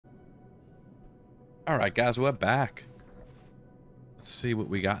All right, guys, we're back. Let's see what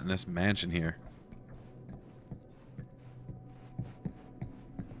we got in this mansion here.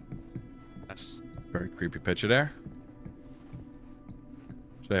 That's a very creepy picture there.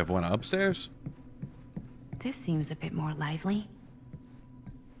 Should I have one upstairs? This seems a bit more lively.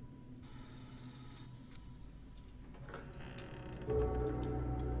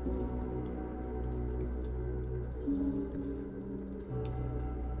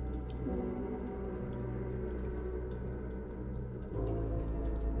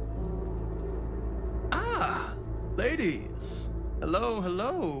 Ah, ladies. Hello,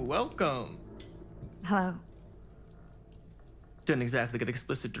 hello, welcome. Hello. Didn't exactly get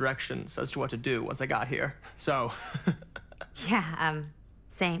explicit directions as to what to do once I got here, so... Yeah,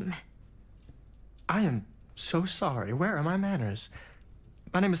 same. I am so sorry. Where are my manners?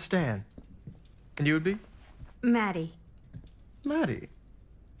 My name is Stan. And you would be? Maddie. Maddie.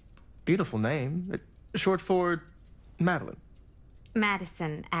 Beautiful name. Short for Madeline.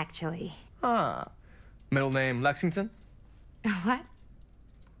 Madison, actually. Ah. Middle name Lexington? What?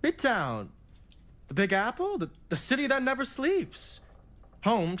 Midtown. The Big Apple? The city that never sleeps.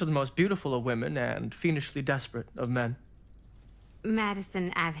 Home to the most beautiful of women and fiendishly desperate of men.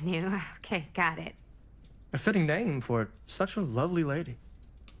 Madison Avenue. Okay, got it. A fitting name for such a lovely lady.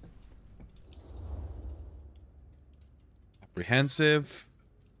 Apprehensive.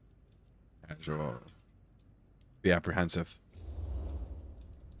 Casual. Be apprehensive.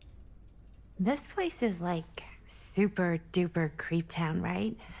 This place is like super duper creep town,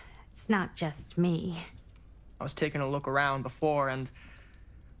 right? It's not just me. I was taking a look around before, and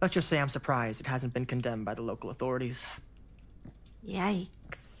let's just say I'm surprised it hasn't been condemned by the local authorities.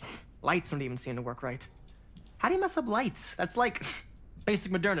 Yikes. Lights don't even seem to work right. How do you mess up lights? That's like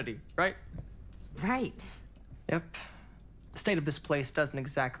basic modernity, right? Right. Yep. The state of this place doesn't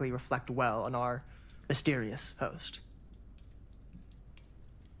exactly reflect well on our mysterious host.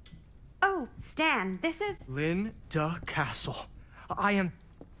 Oh, Stan, this is... Linda Castle. I am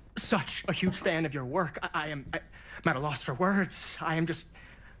such a huge fan of your work. I'm at a loss for words. I am just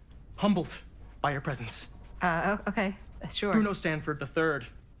humbled by your presence. Okay, sure. Bruno Stanford III,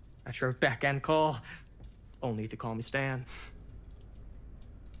 at your beck and call. Only if you call me Stan.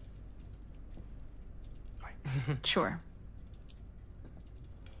 Sure.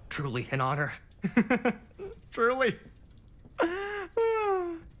 Truly an honor. Truly.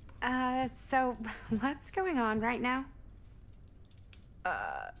 So what's going on right now?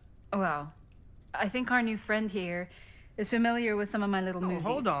 Well, I think our new friend here is familiar with some of my little Oh, movies.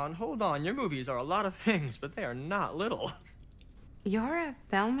 hold on. Your movies are a lot of things, but they are not little. You're a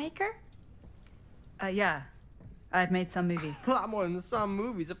filmmaker? Yeah. I've made some movies. A lot more than some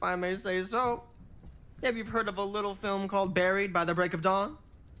movies, if I may say so. Have you heard of a little film called Buried by the Break of Dawn?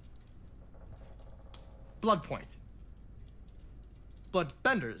 Blood Point.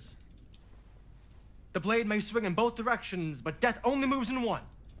 Bloodbenders. The blade may swing in both directions, but death only moves in one.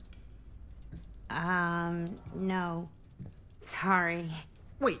 No. Sorry.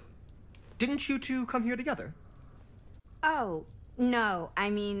 Wait, didn't you two come here together? Oh, no. I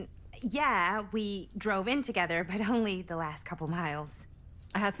mean, yeah, we drove in together, but only the last couple miles.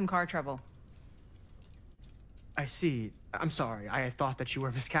 I had some car trouble. I see. I'm sorry. I thought that you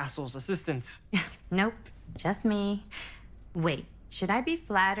were Miss Castle's assistant. Nope, just me. Wait, should I be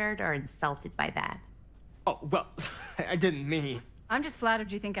flattered or insulted by that? Oh, well, I didn't mean. I'm just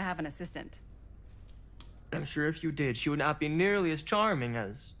flattered you think I have an assistant. I'm sure if you did, she would not be nearly as charming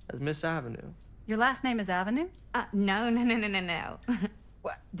as Miss Avenue. Your last name is Avenue? No.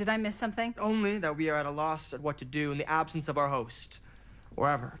 What? Did I miss something? Only that we are at a loss at what to do in the absence of our host,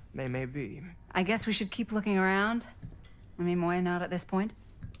 wherever they may be. I guess we should keep looking around. I mean, why not at this point?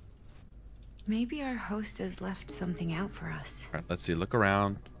 Maybe our host has left something out for us. All right, let's see. Look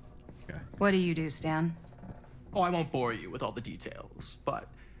around. Okay. What do you do, Stan? Oh, I won't bore you with all the details, but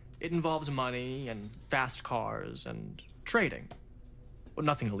it involves money and fast cars and trading. But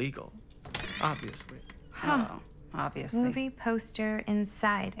nothing illegal, obviously. Huh. Oh, obviously. Movie poster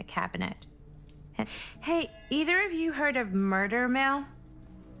inside a cabinet. Hey, either of you heard of Murder Mill?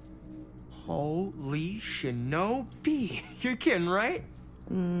 Holy shinobi. You're kidding, right?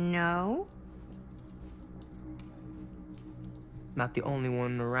 No. Not the only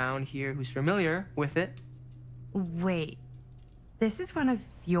one around here who's familiar with it. Wait, this is one of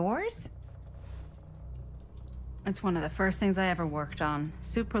yours? It's one of the first things I ever worked on.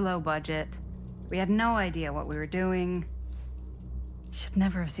 Super low budget. We had no idea what we were doing. Should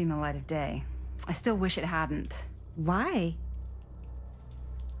never have seen the light of day. I still wish it hadn't. Why?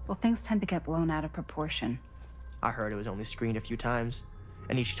 Well, things tend to get blown out of proportion. I heard it was only screened a few times.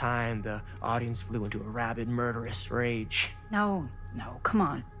 And each time, the audience flew into a rabid, murderous rage. No, come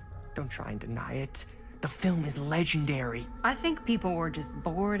on. Don't try and deny it. The film is legendary. I think people were just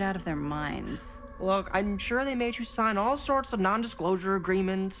bored out of their minds. Look, I'm sure they made you sign all sorts of non-disclosure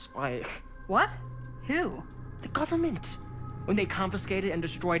agreements, like... What? Who? The government. When they confiscated and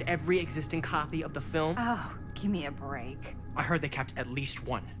destroyed every existing copy of the film. Oh, give me a break. I heard they kept at least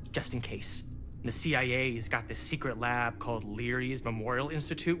one, just in case. And the CIA's got this secret lab called Leary's Memorial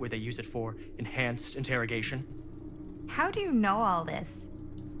Institute where they use it for enhanced interrogation. How do you know all this?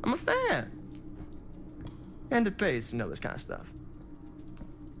 I'm a fan. And it pays to know this kind of stuff.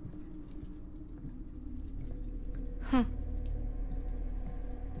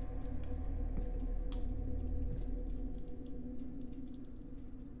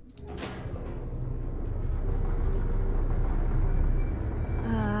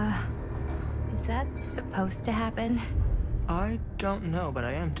 Is that supposed to happen? I don't know, but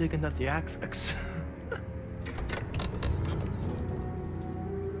I am digging the theatrics.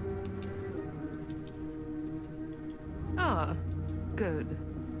 Ah, good.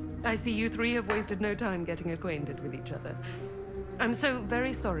 I see you three have wasted no time getting acquainted with each other. I'm so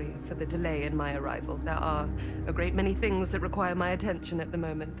very sorry for the delay in my arrival. There are a great many things that require my attention at the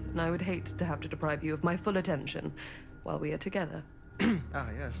moment, and I would hate to have to deprive you of my full attention while we are together. Ah,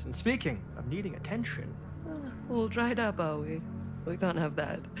 yes. And speaking of needing attention... All dried up, are we? We can't have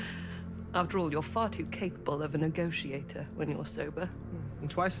that. After all, you're far too capable of a negotiator when you're sober. And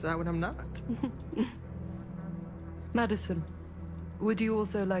twice that when I'm not. Madison, would you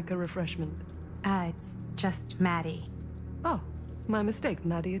also like a refreshment? It's just Maddie. Oh, my mistake.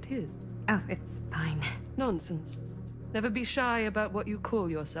 Maddie it is. Oh, it's fine. Nonsense. Never be shy about what you call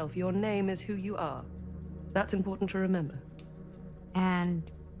yourself. Your name is who you are. That's important to remember. And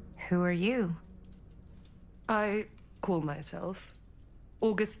who are you? I call myself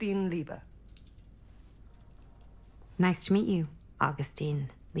Augustine Lieber. Nice to meet you, Augustine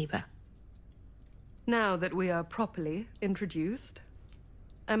Lieber. Now that we are properly introduced,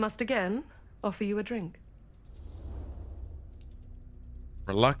 I must again offer you a drink.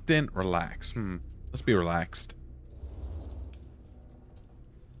 Reluctant, relax. Let's be relaxed.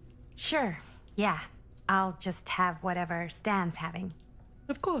 Sure, yeah. I'll just have whatever Stan's having.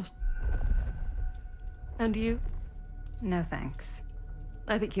 Of course. And you? No thanks.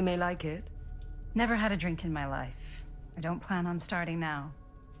 I think you may like it. Never had a drink in my life. I don't plan on starting now.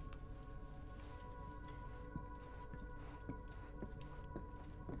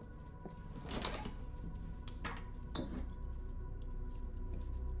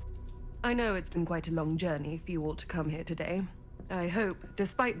 I know it's been quite a long journey for you all to come here today. I hope,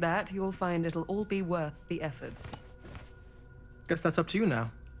 despite that, you'll find it'll all be worth the effort. Guess that's up to you now,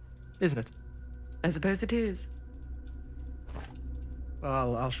 isn't it? I suppose it is.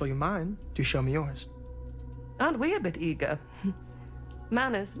 Well, I'll show you mine. Do show me yours. Aren't we a bit eager?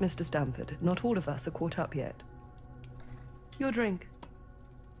 Manners, Mr. Stamford. Not all of us are caught up yet. Your drink.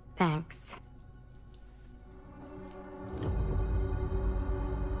 Thanks.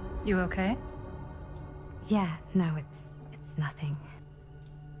 You okay? Yeah, no, it's nothing.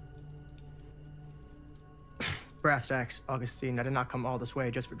 Brass tacks, Augustine. I did not come all this way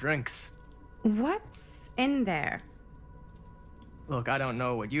just for drinks. What's in there? Look, I don't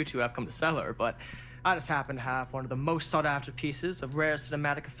know what you two have come to cellar, but I just happen to have one of the most sought-after pieces of rare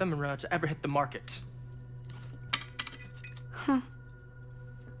cinematic ephemera to ever hit the market. Huh.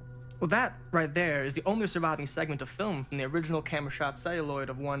 Well, that right there is the only surviving segment of film from the original camera shot celluloid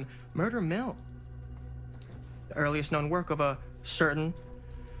of one Murder Mill. The earliest known work of a certain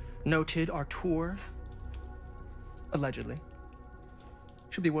noted auteur, allegedly.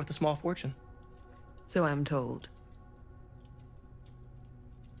 Should be worth a small fortune. So I'm told.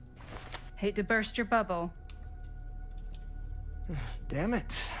 Hate to burst your bubble. Damn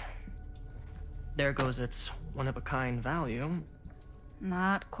it. There goes its one-of-a-kind value.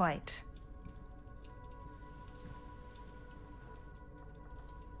 Not quite.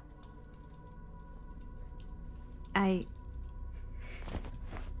 I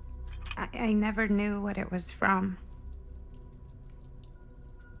never knew what it was from.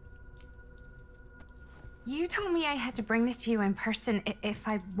 You told me I had to bring this to you in person if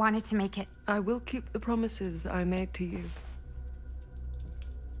I wanted to make it. I will keep the promises I made to you.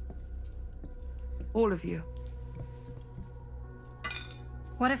 All of you.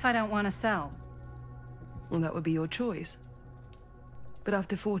 What if I don't want to sell? Well, that would be your choice. But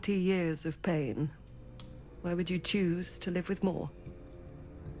after 40 years of pain, why would you choose to live with more?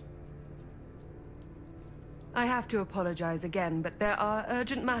 I have to apologize again, but there are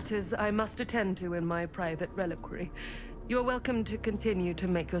urgent matters I must attend to in my private reliquary. You're welcome to continue to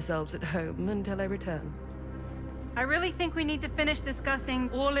make yourselves at home until I return. I really think we need to finish discussing...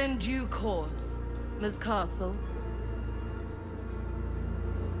 All in due course, Miss Castle.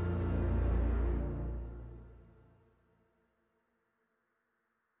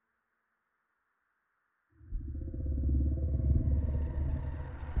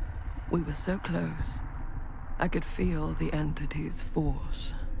 We were so close. I could feel the entity's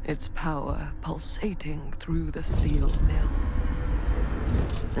force, its power pulsating through the steel mill.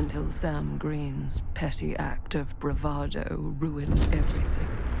 Until Sam Green's petty act of bravado ruined everything.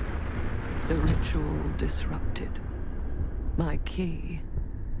 The ritual disrupted. My key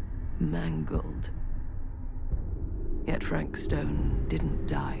mangled. Yet Frank Stone didn't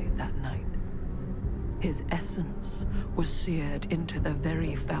die that night. His essence was seared into the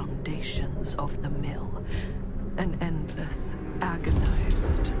very foundations of the mill. An endless,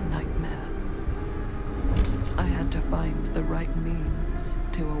 agonized nightmare. I had to find the right means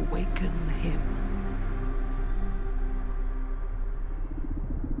to awaken him.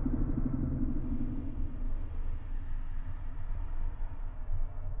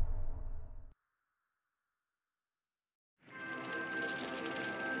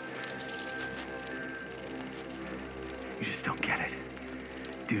 You just don't get it,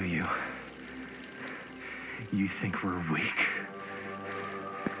 do you? You think we're weak?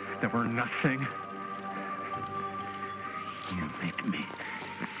 That we're nothing? You make me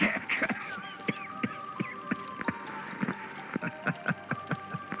sick.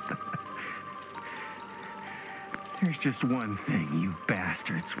 There's just one thing you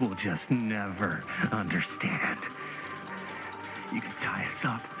bastards will just never understand. You can tie us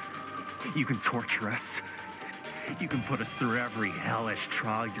up. You can torture us. You can put us through every hellish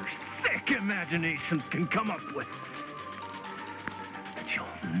trial your sick imaginations can come up with. But you'll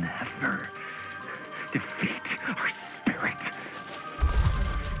never defeat our spirit.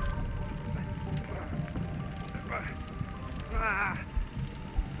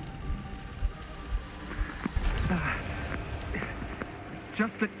 It's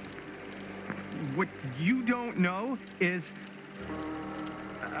just that what you don't know is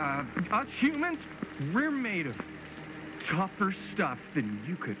us humans, we're made of tougher stuff than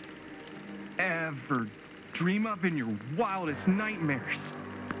you could ever dream of in your wildest nightmares.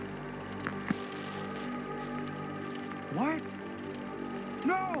 What?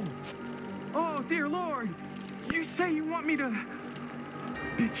 No! Oh, dear Lord! You say you want me to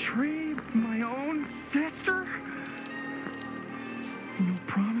betray my own sister? And you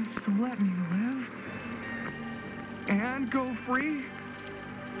promise to let me live? And go free?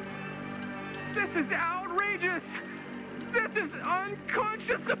 This is outrageous! This is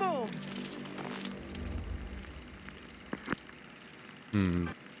unconscionable!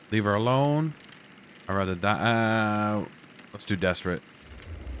 Leave her alone. I'd rather die. Let's do desperate.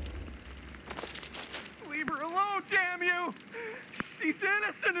 Leave her alone, damn you! She's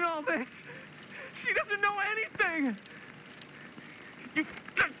innocent in all this! She doesn't know anything!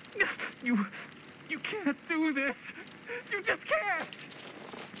 You can't do this! You just can't!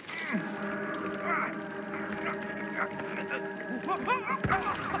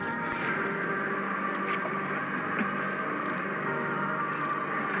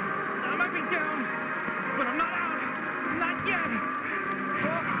 I might be down, but I'm not out. Not yet.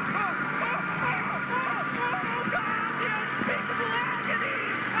 Oh, God! The unspeakable agony!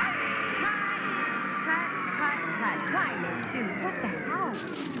 Cut. Quiet, dude. What the hell?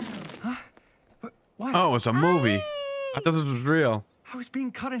 Huh? What? Oh, it's a movie. I thought this was real. I was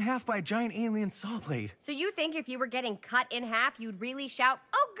being cut in half by a giant alien saw blade. So you think if you were getting cut in half, you'd really shout,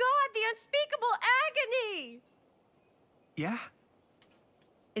 "Oh God, the unspeakable agony"? Yeah?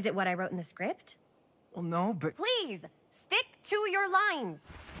 Is it what I wrote in the script? Well, no, but... Please, stick to your lines.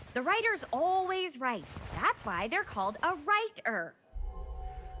 The writer's always right. That's why they're called a writer.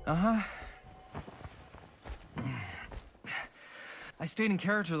 Uh-huh. I stayed in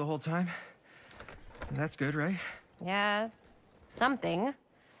character the whole time. That's good, right? Yeah, it's something.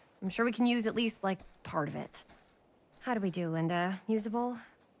 I'm sure we can use at least, like, part of it. How do we do, Linda? Usable?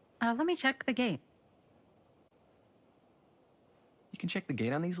 Let me check the gate. You can check the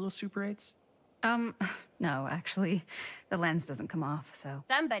gate on these little Super 8s? No, actually, the lens doesn't come off, so...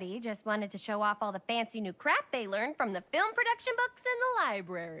 Somebody just wanted to show off all the fancy new crap they learned from the film production books in the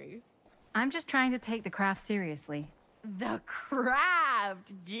library. I'm just trying to take the craft seriously. The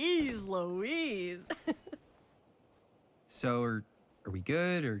craft! Jeez Louise! So, are we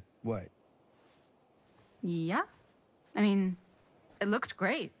good, or what? Yeah? I mean, it looked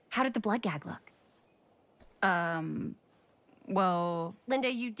great. How did the blood gag look? Well...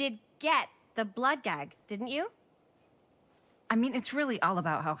 Linda, you did get the blood gag, didn't you? I mean, it's really all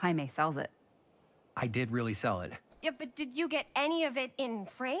about how Jaime sells it. I did really sell it. Yeah, but did you get any of it in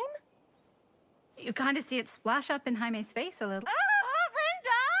frame? You kind of see it splash up in Jaime's face a little. Linda!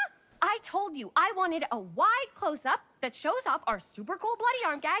 I told you I wanted a wide close-up that shows off our super cool bloody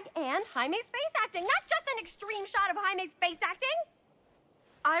arm gag and Jaime's face acting, not just an extreme shot of Jaime's face acting.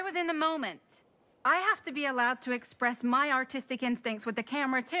 I was in the moment. I have to be allowed to express my artistic instincts with the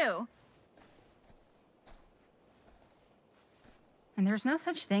camera, too. And there's no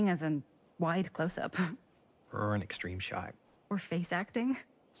such thing as a wide close-up. Or an extreme shot. Or face acting.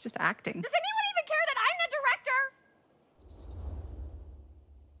 It's just acting. Does anyone even care that I'm the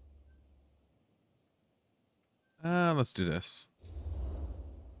director? Let's do this.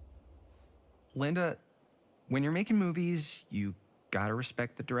 Linda, when you're making movies, you gotta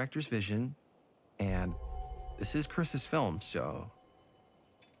respect the director's vision. And this is Chris's film, so...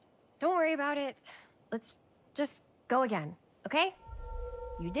 Don't worry about it. Let's just go again, okay?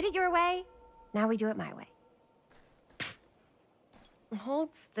 You did it your way, now we do it my way.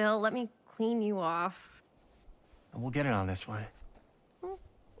 Hold still, let me clean you off. We'll get it on this one.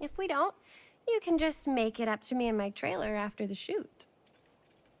 If we don't, you can just make it up to me in my trailer after the shoot.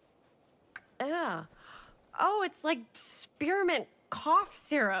 Yeah. Oh, it's like spearmint cough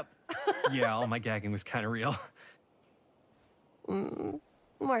syrup. Yeah, all my gagging was kind of real.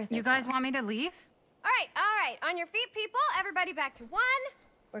 More You guys want me to leave? All right. On your feet, people. Everybody back to 1.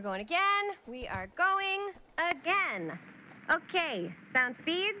 We're going again. We are going again. Okay, sound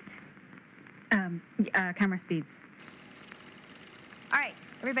speeds. Camera speeds. All right,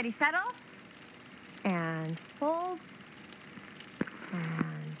 everybody settle. And hold.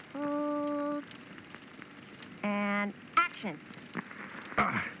 And hold. And action.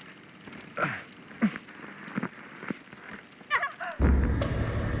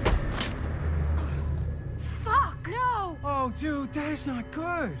 Fuck, no! Oh, dude, that is not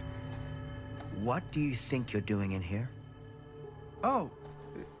good. What do you think you're doing in here? Oh,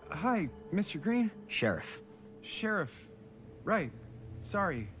 hi, Mr. Green. Sheriff. Sheriff. Right.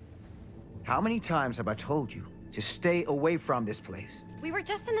 Sorry. How many times have I told you to stay away from this place? We were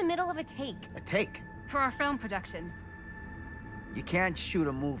just in the middle of a take. A take. For our film production. You can't shoot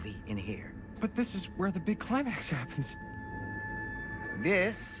a movie in here. But this is where the big climax happens.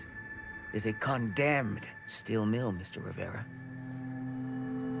 This is a condemned steel mill, Mr. Rivera.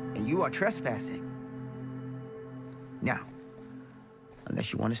 And you are trespassing. Now,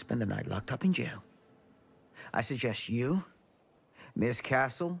 unless you want to spend the night locked up in jail, I suggest you, Miss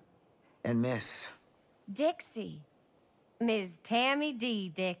Castle, and Miss... Dixie. Ms. Tammy D.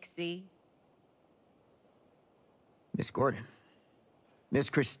 Dixie. Miss Gordon. Miss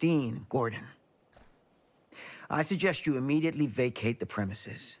Christine Gordon. I suggest you immediately vacate the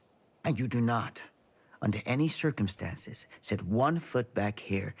premises. And you do not, under any circumstances, set 1 foot back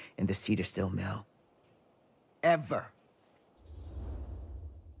here in the Cedar Steel Mill. Ever.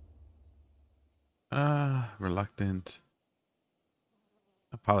 Reluctant.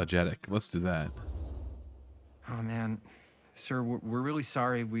 Apologetic. Let's do that. Oh, man. Sir, we're really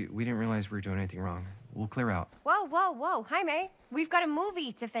sorry. We didn't realize we were doing anything wrong. We'll clear out. Whoa. Jaime, we've got a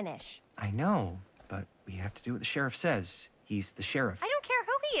movie to finish. I know, but we have to do what the sheriff says. He's the sheriff. I don't care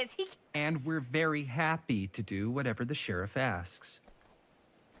who he is. And we're very happy to do whatever the sheriff asks.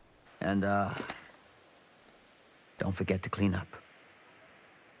 And, don't forget to clean up.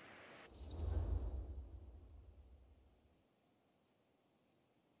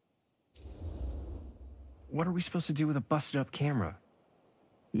 What are we supposed to do with a busted-up camera?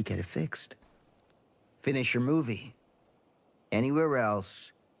 You get it fixed. Finish your movie. Anywhere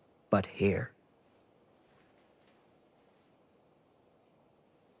else but here.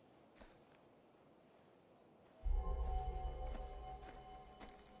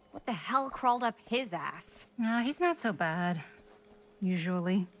 What the hell crawled up his ass? He's not so bad.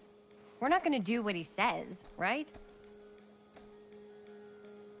 Usually. We're not gonna do what he says, right?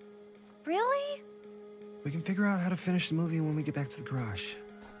 Really? We can figure out how to finish the movie when we get back to the garage.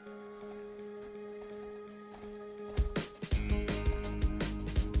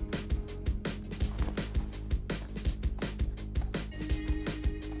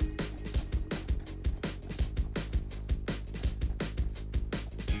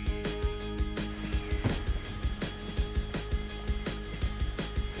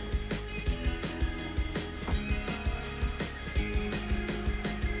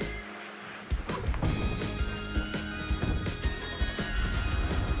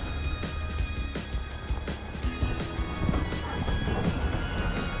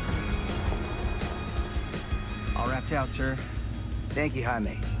 Out, sir. Thank you,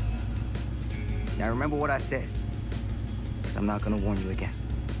 Jaime. Now remember what I said. because I'm not gonna warn you again.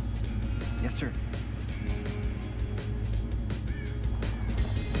 Yes, sir.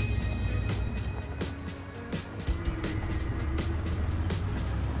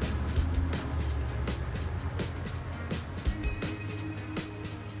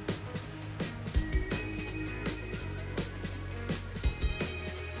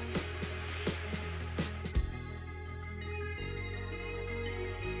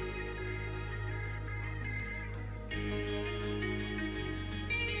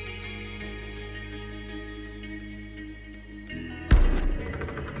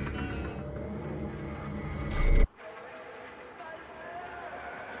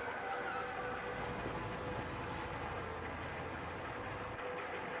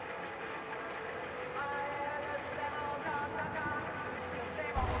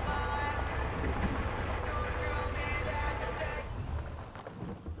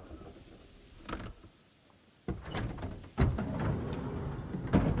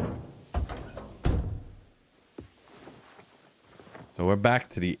 So we're back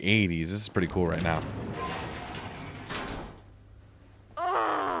to the 80s. This is pretty cool right now.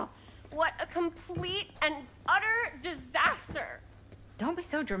 Ugh! What a complete and utter disaster! Don't be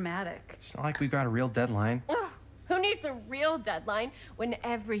so dramatic. It's not like we've got a real deadline. Ugh, who needs a real deadline when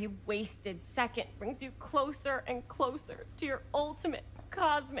every wasted second brings you closer and closer to your ultimate,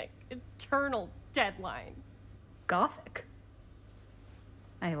 cosmic, eternal deadline? Gothic.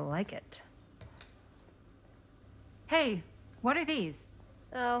 I like it. Hey, what are these?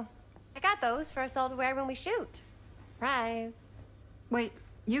 Oh, I got those for us all to wear when we shoot. Surprise. Wait,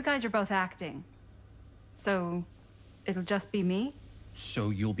 you guys are both acting. So, it'll just be me?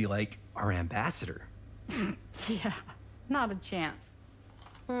 So you'll be like our ambassador. Yeah, not a chance.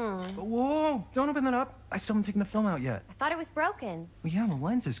 Whoa, don't open that up. I still haven't taken the film out yet. I thought it was broken. Well, yeah, the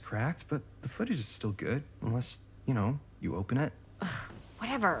lens is cracked, but the footage is still good. Unless, you know, you open it.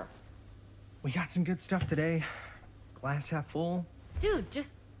 Whatever. We got some good stuff today. Glass half full. Dude,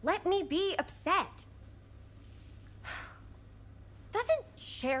 just let me be upset. Doesn't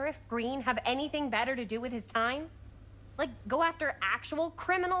Sheriff Green have anything better to do with his time? Like, go after actual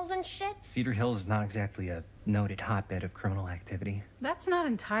criminals and shit? Cedar Hills is not exactly a noted hotbed of criminal activity. That's not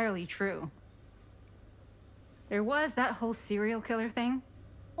entirely true. There was that whole serial killer thing.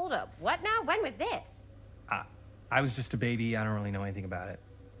 Hold up, what now? When was this? I was just a baby. I don't really know anything about it.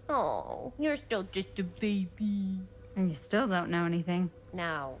 Oh, you're still just a baby. And you still don't know anything.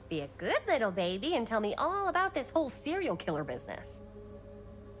 Now, be a good little baby and tell me all about this whole serial killer business.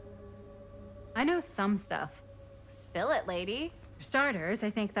 I know some stuff. Spill it, lady. For starters, I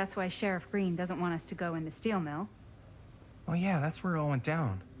think that's why Sheriff Green doesn't want us to go in the steel mill. Oh yeah, that's where it all went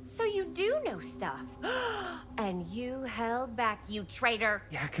down. So you do know stuff. And you held back, you traitor.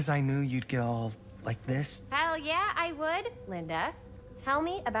 Yeah, because I knew you'd get all like this. Hell yeah, I would. Linda, tell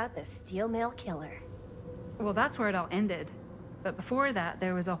me about the steel mill killer. Well, that's where it all ended. But before that,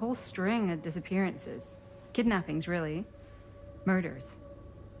 there was a whole string of disappearances. Kidnappings, really. Murders.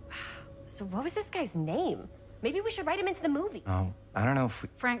 So what was this guy's name? Maybe we should write him into the movie. Oh, I don't know if we...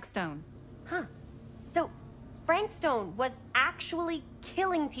 Frank Stone. Huh. So Frank Stone was actually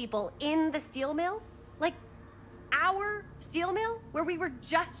killing people in the steel mill? Like, our steel mill? Where we were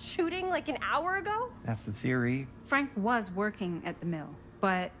just shooting like an hour ago? That's the theory. Frank was working at the mill,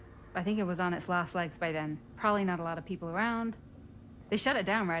 but I think it was on its last legs by then. Probably not a lot of people around. They shut it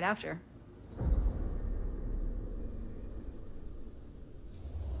down right after.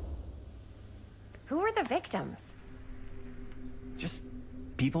 Who were the victims? Just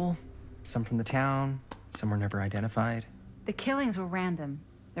people. Some from the town. Some were never identified. The killings were random.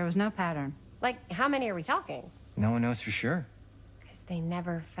 There was no pattern. Like, how many are we talking? No one knows for sure. Because they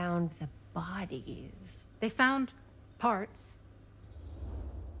never found the bodies. They found parts.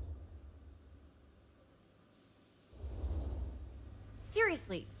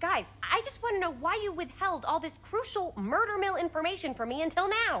 Seriously, guys, I just want to know why you withheld all this crucial murder mill information from me until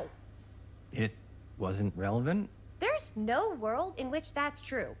now. It wasn't relevant? There's no world in which that's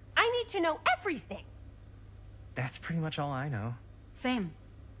true. I need to know everything. That's pretty much all I know. Same.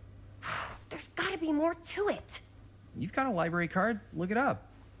 There's gotta be more to it. You've got a library card. Look it up.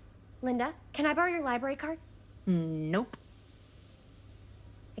 Linda, can I borrow your library card? Nope.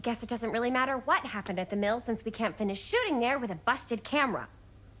 I guess it doesn't really matter what happened at the mill since we can't finish shooting there with a busted camera.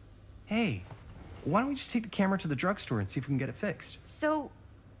 Hey, why don't we just take the camera to the drugstore and see if we can get it fixed? So,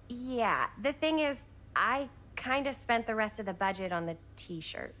 yeah, the thing is, I kinda spent the rest of the budget on the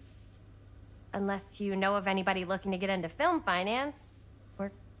t-shirts. Unless you know of anybody looking to get into film finance,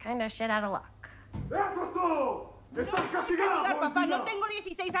 we're kinda shit out of luck.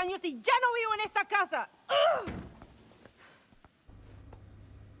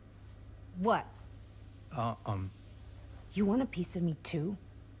 What? Uh, You want a piece of me too?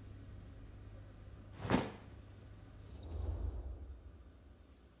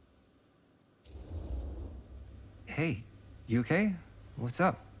 Hey, you okay? What's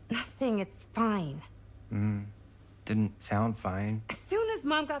up? Nothing, it's fine. Didn't sound fine. As soon as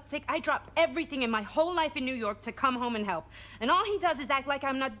Mom got sick, I dropped everything in my whole life in New York to come home and help. And all he does is act like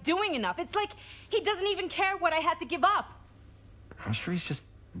I'm not doing enough. It's like he doesn't even care what I had to give up. I'm sure he's just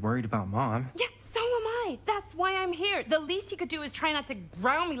worried about Mom. Yeah, so am I. That's why I'm here. The least he could do is try not to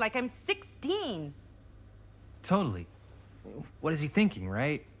ground me like I'm 16. Totally. What is he thinking,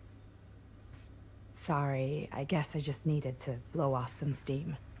 right? Sorry, I guess I just needed to blow off some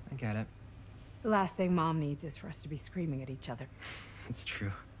steam. I get it. The last thing Mom needs is for us to be screaming at each other. It's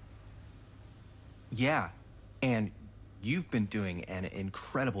true. Yeah, and you've been doing an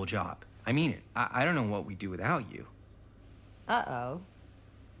incredible job. I mean it. I don't know what we'd do without you. Uh-oh.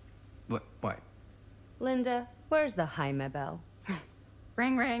 What? Linda, where's the Jaime bell?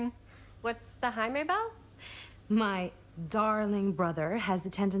 Ring, ring. What's the Jaime bell? My darling brother has the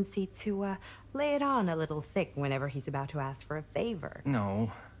tendency to, lay it on a little thick whenever he's about to ask for a favor. No,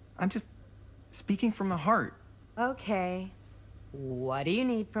 I'm just speaking from the heart. Okay. What do you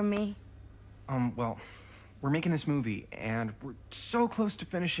need from me? Well, we're making this movie, and we're so close to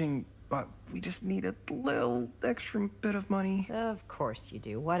finishing, but we just need a little extra bit of money. Of course you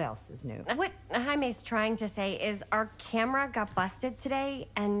do. What else is new? What Jaime's trying to say is our camera got busted today,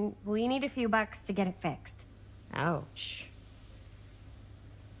 and we need a few bucks to get it fixed. Ouch.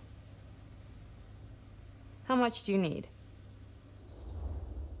 How much do you need?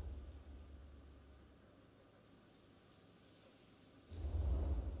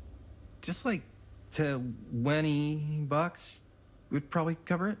 Just like $20 would probably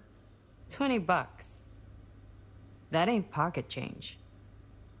cover it. 20 bucks. That ain't pocket change.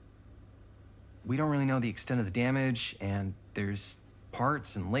 We don't really know the extent of the damage, and there's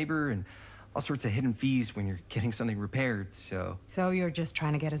parts and labor and all sorts of hidden fees when you're getting something repaired, so... So you're just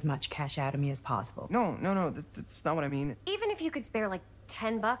trying to get as much cash out of me as possible? No, that's not what I mean. Even if you could spare like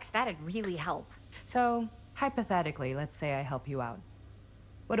 10 bucks, that'd really help. So, hypothetically, let's say I help you out.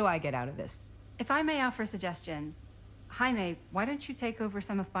 What do I get out of this? If I may offer a suggestion, Jaime, why don't you take over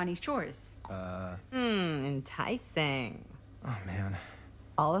some of Bonnie's chores? Enticing. Oh, man.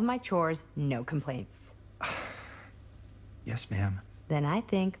 All of my chores, no complaints. Yes, ma'am. Then I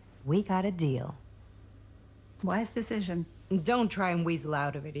think we got a deal. Wise decision. Don't try and weasel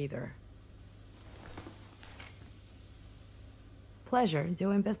out of it either. Pleasure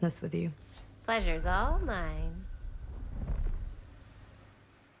doing business with you. Pleasure's all mine.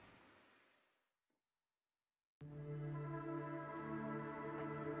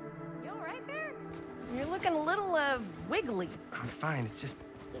 You all right there? You're looking a little, wiggly. I'm fine, it's just...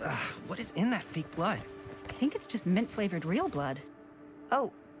 what is in that fake blood? I think it's just mint-flavored real blood.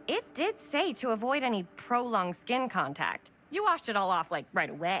 Oh, it did say to avoid any prolonged skin contact. You washed it all off, like, right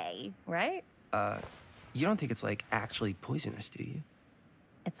away, right? You don't think it's, like, actually poisonous, do you?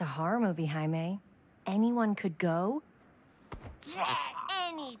 It's a horror movie, Jaime. Anyone could go. Yeah,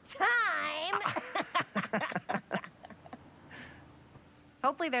 anytime!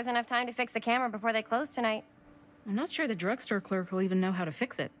 Hopefully there's enough time to fix the camera before they close tonight. I'm not sure the drugstore clerk will even know how to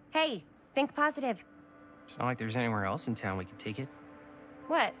fix it. Hey, think positive. It's not like there's anywhere else in town we could take it.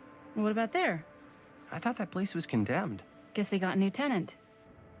 What? What about there? I thought that place was condemned. Guess they got a new tenant.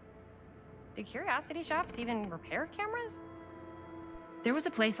 Do curiosity shops even repair cameras? There was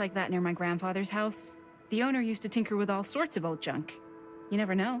a place like that near my grandfather's house. The owner used to tinker with all sorts of old junk. You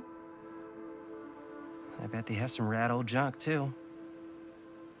never know. I bet they have some rad old junk, too.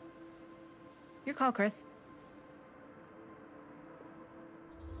 Your call, Chris.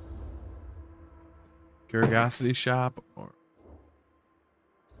 Curiosity shop or...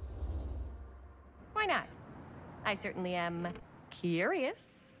 Why not? I certainly am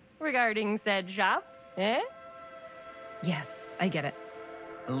curious regarding said shop, eh? Yes, I get it.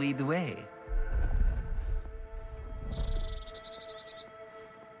 Lead the way.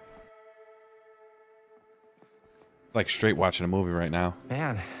 Like straight watching a movie right now.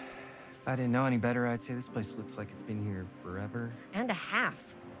 Man, if I didn't know any better, I'd say this place looks like it's been here forever. And a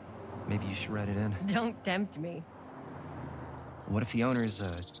half. Maybe you should write it in. Don't tempt me. What if the owner's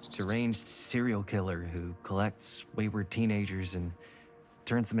a deranged serial killer who collects wayward teenagers and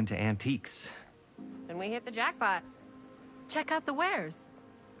turns them into antiques? Then we hit the jackpot. Check out the wares.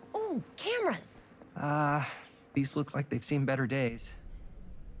 Ooh, cameras! These look like they've seen better days.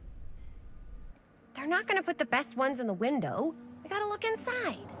 They're not gonna put the best ones in the window. We gotta look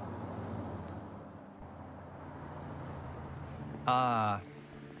inside.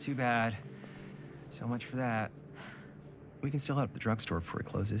 too bad. So much for that. We can still head up the drugstore before it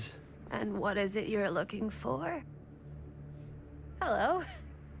closes. And what is it you're looking for? Hello.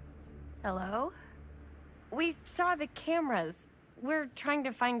 Hello? We saw the cameras. We're trying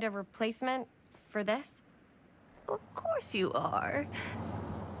to find a replacement for this. Of course you are.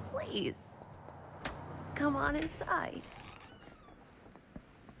 Please. Come on inside.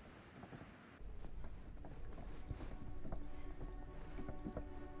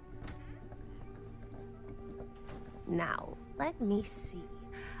 Now, let me see.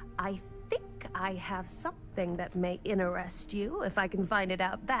 I think I have something that may interest you, if I can find it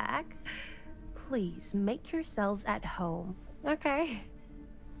out back. Please make yourselves at home. Okay.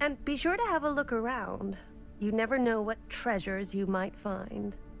 And be sure to have a look around. You never know what treasures you might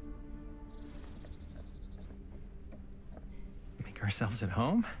find. Make ourselves at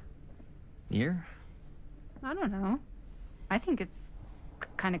home? Here? I don't know. I think it's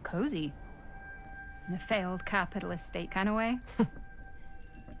kind of cozy. In a failed capitalist state kind of way.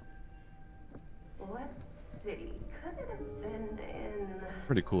 Let's see. Could it have been in...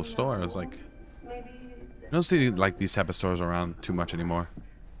 Pretty cool store. I was like, Maybe... I don't see like these type of stores around too much anymore.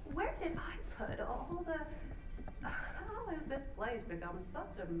 Where did I put all the... How has this place become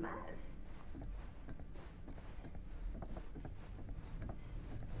such a mess?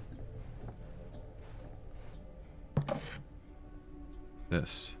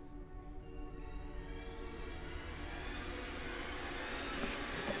 This.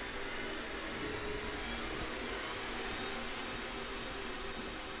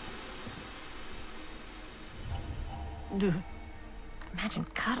 Imagine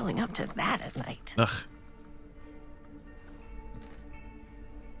cuddling up to that at night. Ugh.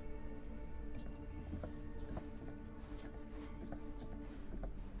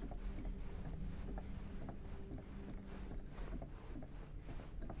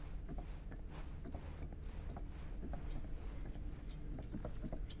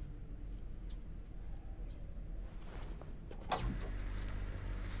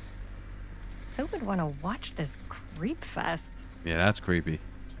 Who would want to watch this creep fest? Yeah, that's creepy.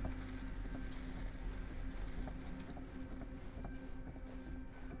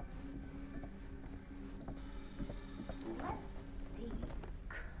 Let's see.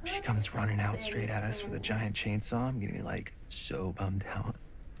 She comes running out straight at us with a giant chainsaw. I'm getting like so bummed out.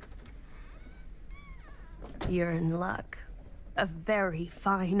 You're in luck. A very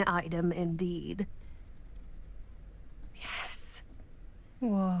fine item indeed. Yes.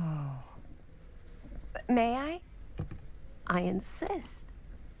 Whoa. May I? I insist.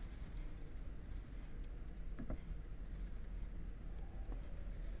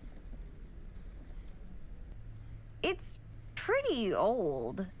 It's pretty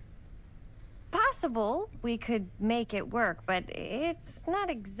old. Possible we could make it work, but it's not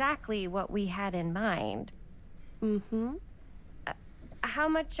exactly what we had in mind. Mm-hmm. How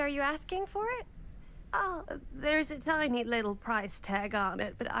much are you asking for it? Oh, there's a tiny little price tag on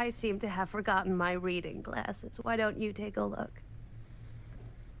it, but I seem to have forgotten my reading glasses. Why don't you take a look?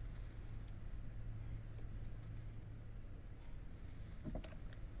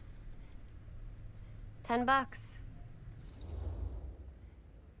 $10.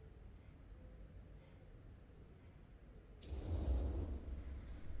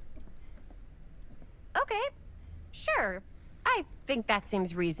 Okay, sure. I think that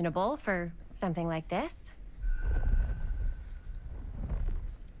seems reasonable for something like this.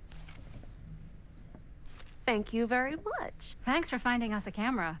 Thank you very much. Thanks for finding us a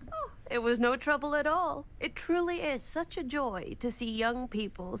camera. Oh, it was no trouble at all. It truly is such a joy to see young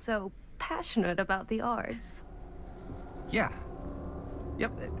people so passionate about the arts. Yeah.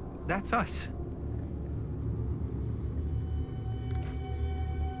 Yep, that's us.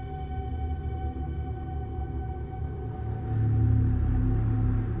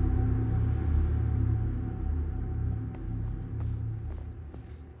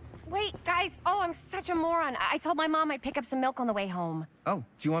 Wait, guys. Oh, I'm such a moron. I told my mom I'd pick up some milk on the way home. Oh,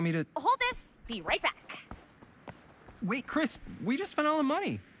 do you want me to... Hold this. Be right back. Wait, Chris, we just spent all the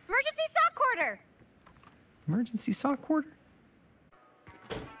money. Emergency sock order. Emergency sock order?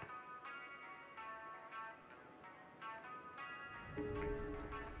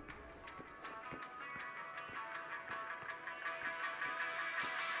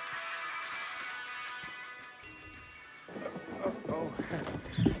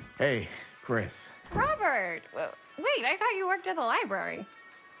 Hey, Chris. Robert. Wait, I thought you worked at the library.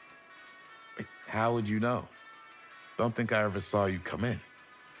 Wait, how would you know? Don't think I ever saw you come in.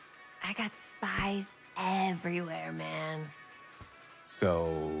 I got spies everywhere, man.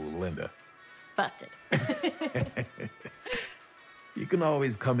 So, Linda. Busted. You can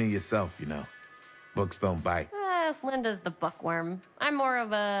always come in yourself, you know. Books don't bite. Linda's the bookworm. I'm more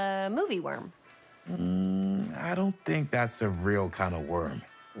of a movie worm. I don't think that's a real kind of worm.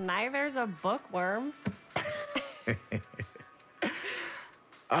 Neither's a bookworm.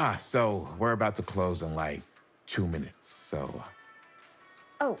 So we're about to close in like 2 minutes, so...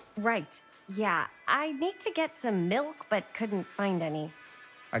 Oh, right. Yeah, I need to get some milk, but couldn't find any.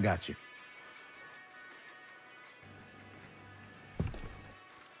 I got you.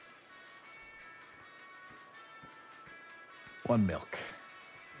 One milk.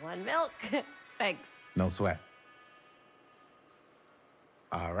 One milk. Thanks. No sweat.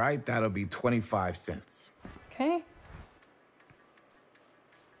 All right, that'll be 25 cents. Okay.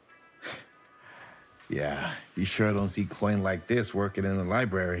 Yeah, you sure don't see coin like this working in the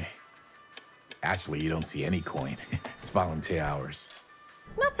library. Actually, you don't see any coin. It's volunteer hours.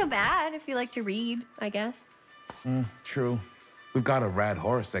 Not so bad if you like to read, I guess. True. We've got a rad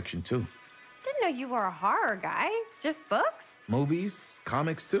horror section, too. Didn't know you were a horror guy. Just books? Movies,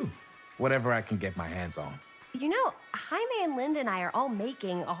 comics, too. Whatever I can get my hands on. You know, Jaime and Linda and I are all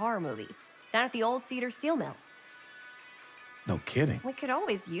making a horror movie down at the old Cedar steel mill. No kidding. We could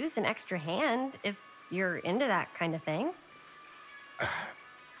always use an extra hand if you're into that kind of thing.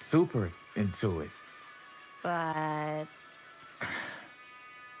 Super into it. But...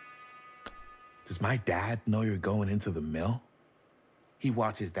 Does my dad know you're going into the mill? He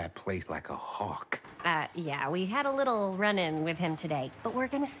watches that place like a hawk. Yeah, we had a little run-in with him today, but we're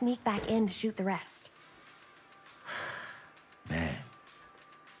gonna sneak back in to shoot the rest. Man.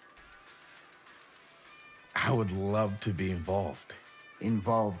 I would love to be involved.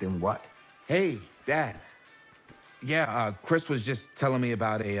 Involved in what? Hey, Dad. Yeah, Chris was just telling me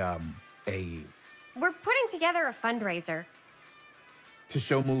about a... We're putting together a fundraiser. to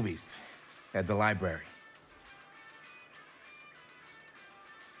show movies at the library.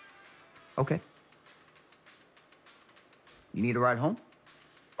 Okay. You need a ride home?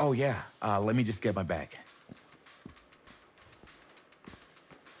 Oh, yeah. Let me just get my bag.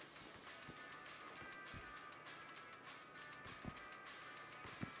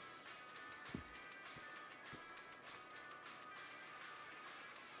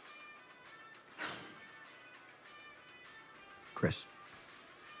 Chris,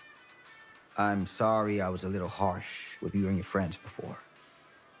 I'm sorry I was a little harsh with you and your friends before.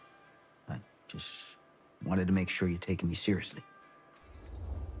 I just wanted to make sure you're taking me seriously.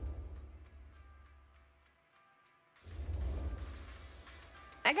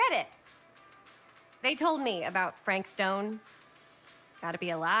 I get it. They told me about Frank Stone. Gotta be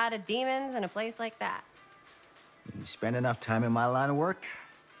a lot of demons in a place like that. When you spend enough time in my line of work,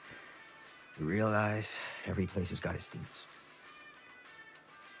 you realize every place has got its demons.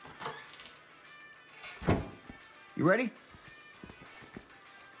 You ready?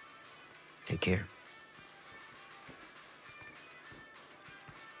 Take care.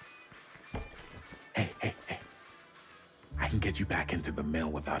 Hey. I can get you back into the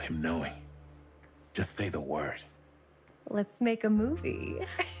mill without him knowing. Just say the word. Let's make a movie.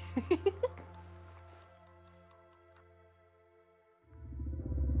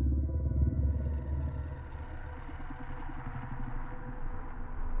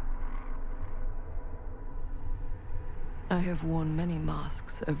 I have worn many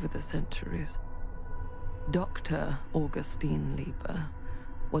masks over the centuries. Dr. Augustine Lieber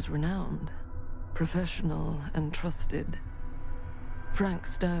was renowned, professional, and trusted. Frank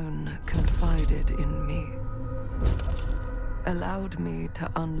Stone confided in me, allowed me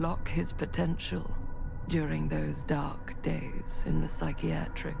to unlock his potential during those dark days in the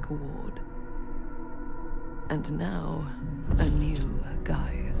psychiatric ward. And now, a new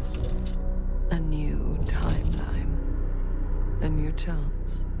guise, a new timeline. A new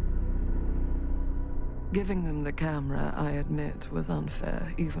chance. Giving them the camera, I admit, was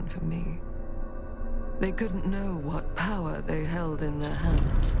unfair, even for me. They couldn't know what power they held in their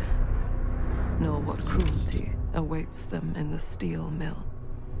hands, nor what cruelty awaits them in the steel mill.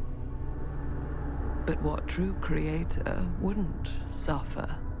 But what true creator wouldn't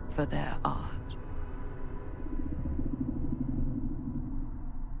suffer for their art?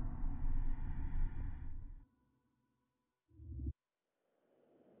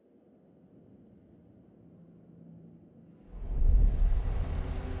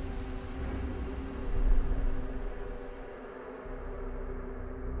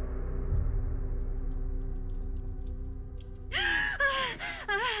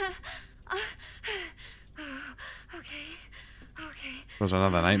 Okay. Was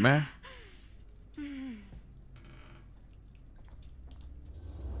another nightmare?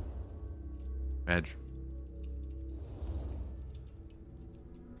 Edge.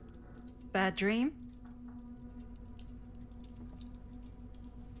 Bad dream?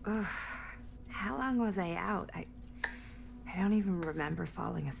 Ugh. How long was I out? I don't even remember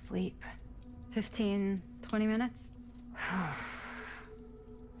falling asleep. 15, 20 minutes?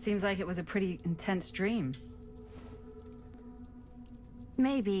 Seems like it was a pretty intense dream.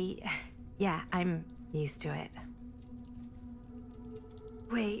 Maybe. Yeah, I'm used to it.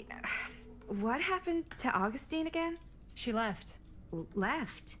 Wait, what happened to Augustine again? She left.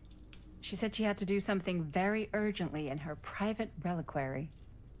 Left? She said she had to do something very urgently in her private reliquary.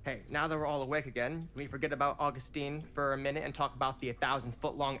 Hey, now that we're all awake again, can we forget about Augustine for a minute and talk about the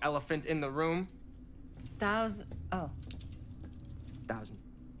 1,000-foot-long elephant in the room? Oh. 1,000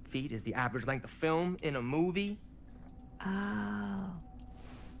 feet is the average length of film in a movie. Oh.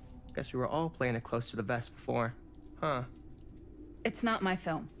 Guess we were all playing it close to the vest before, huh? It's not my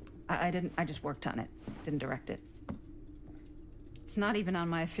film. I just worked on it. Didn't direct it. It's not even on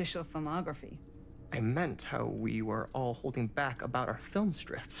my official filmography. I meant how we were all holding back about our film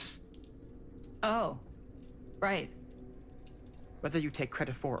strips. Oh, right. Whether you take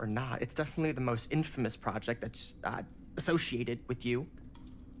credit for it or not, it's definitely the most infamous project that's associated with you.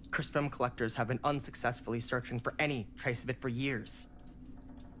 Cursed film collectors have been unsuccessfully searching for any trace of it for years.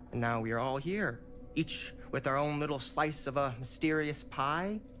 And now we are all here, each with our own little slice of a mysterious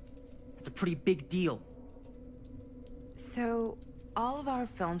pie. It's a pretty big deal. So, all of our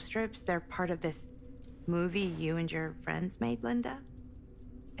film strips, they're part of this movie you and your friends made, Linda?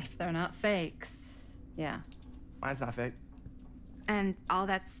 If they're not fakes, yeah. Mine's not fake. And all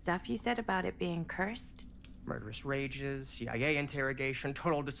that stuff you said about it being cursed? Murderous rages, CIA interrogation,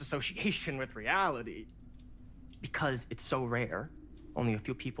 total disassociation with reality. Because it's so rare, only a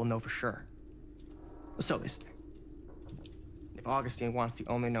few people know for sure. So they say. If Augustine wants the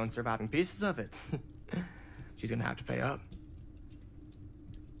only known surviving pieces of it, she's gonna have to pay up.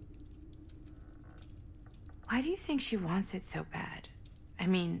 Why do you think she wants it so bad? I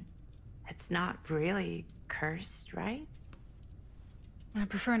mean, it's not really cursed, right? I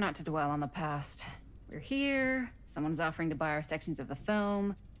prefer not to dwell on the past. We're here, someone's offering to buy our sections of the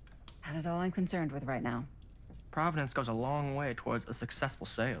film. That is all I'm concerned with right now. Providence goes a long way towards a successful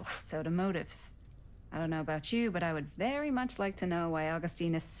sale. So do motives. I don't know about you, but I would very much like to know why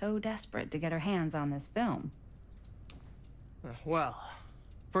Augustine is so desperate to get her hands on this film. Well,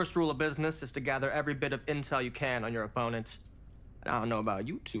 first rule of business is to gather every bit of intel you can on your opponent. And I don't know about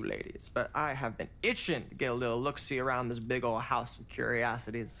you two ladies, but I have been itching to get a little look-see around this big old house of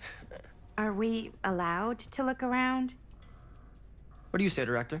curiosities. Are we allowed to look around? What do you say,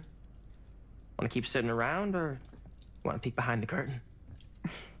 director? Want to keep sitting around, or want to peek behind the curtain?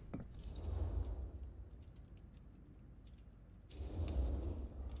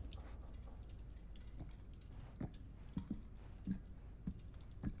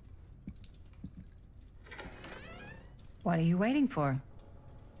 What are you waiting for?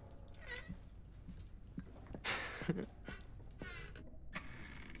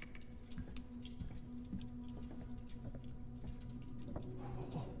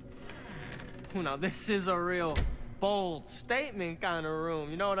 Now, this is a real bold statement kind of room,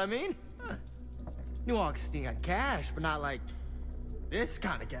 you know what I mean? New Augustine got cash, but not like this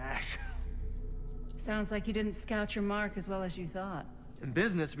kind of cash. Sounds like you didn't scout your mark as well as you thought. In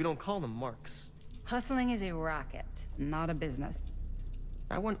business, we don't call them marks. Hustling is a racket, not a business.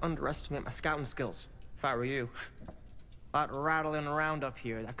 I wouldn't underestimate my scouting skills, if I were you. A lot rattling around up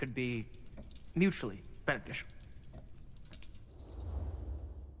here that could be mutually beneficial.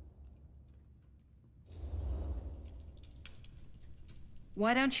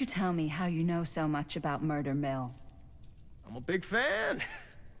 Why don't you tell me how you know so much about Murder Mill? I'm a big fan.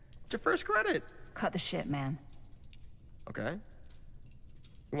 What's your first credit? Cut the shit, man. Okay.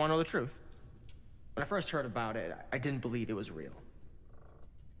 You want to know the truth? When I first heard about it, I didn't believe it was real.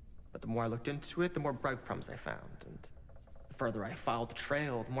 But the more I looked into it, the more breadcrumbs I found, and the further I followed the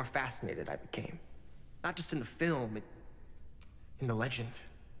trail, the more fascinated I became. Not just in the film, in the legend.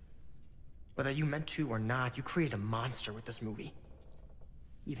 Whether you meant to or not, you created a monster with this movie.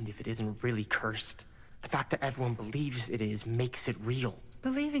 Even if it isn't really cursed, the fact that everyone believes it is makes it real.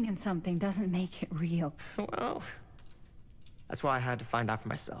 Believing in something doesn't make it real. Well, that's why I had to find out for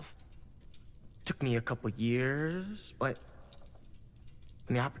myself. Took me a couple years, but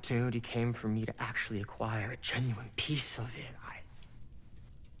when the opportunity came for me to actually acquire a genuine piece of it,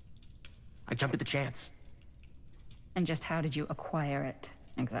 I jumped at the chance. And just how did you acquire it,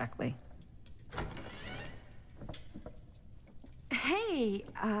 exactly? Hey,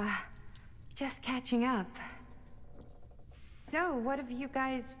 just catching up. So, what have you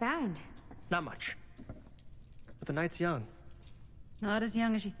guys found? Not much. But the night's young. Not as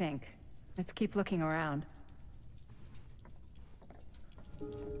young as you think. Let's keep looking around.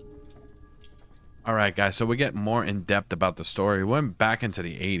 All right, guys, so we get more in depth about the story. We went back into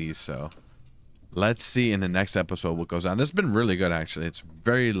the 80s, so let's see in the next episode what goes on. This has been really good, actually. It's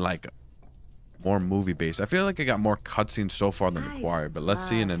very, like, more movie-based. I feel like I got more cutscenes so far than required, but let's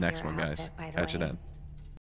see in the next one, guys. Catch you then.